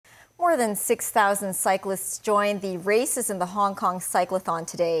More than 6,000 cyclists joined the races in the Hong Kong Cyclothon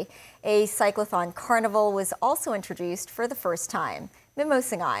today. A Cyclothon Carnival was also introduced for the first time. Mimo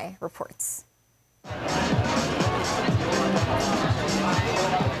Singhai reports.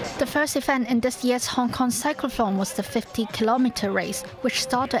 The first event in this year's Hong Kong Cyclothon was the 50-kilometer race, which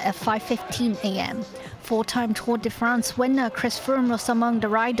started at 5:15 a.m. Four-time Tour de France winner Chris Froome was among the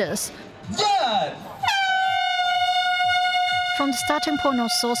riders. Yeah! From the starting point of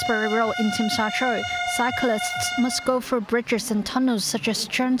Salisbury Road in Tsim Sha Tsui, cyclists must go through bridges and tunnels such as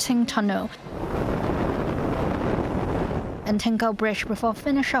Chern Ting Tunnel and Tingo Bridge before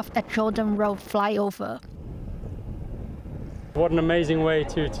finish off at Jordan Road flyover. What an amazing way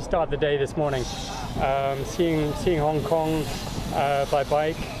to start the day this morning. Seeing Hong Kong by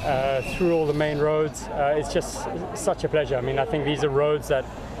bike through all the main roads, it's just such a pleasure. I mean, I think these are roads that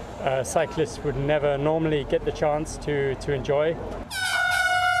cyclists would never normally get the chance to enjoy.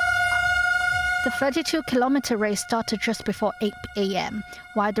 The 32-kilometer race started just before 8 a.m.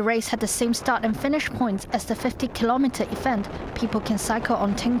 While the race had the same start and finish points as the 50-kilometer event, people can cycle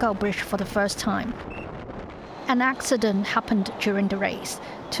on Tingo Bridge for the first time. An accident happened during the race.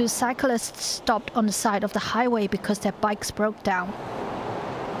 Two cyclists stopped on the side of the highway because their bikes broke down.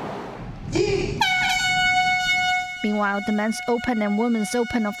 Meanwhile, the men's open and women's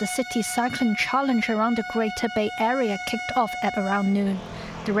open of the city's cycling challenge around the Greater Bay Area kicked off at around noon.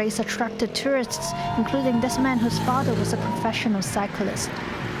 The race attracted tourists, including this man whose father was a professional cyclist.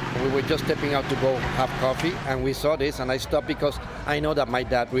 We were just stepping out to go have coffee, and we saw this, and I stopped because I know that my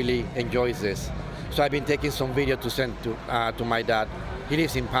dad really enjoys this. So I've been taking some video to send to my dad. He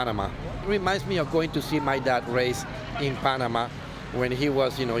lives in Panama. It reminds me of going to see my dad race in Panama when he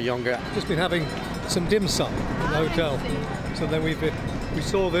was, younger. Just been having some dim sum in the hotel. So then we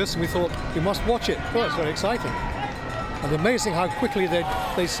saw this and we thought we must watch it. Well, it's very exciting. And amazing how quickly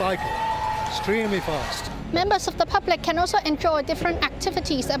they cycle. Extremely fast. Members of the public can also enjoy different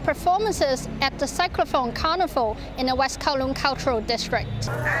activities and performances at the Cyclothon Carnival in the West Kowloon Cultural District.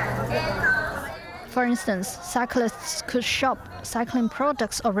 For instance, cyclists could shop cycling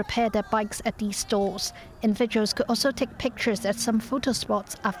products or repair their bikes at these stores. Individuals could also take pictures at some photo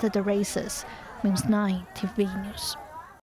spots after the races. News 9 TV News.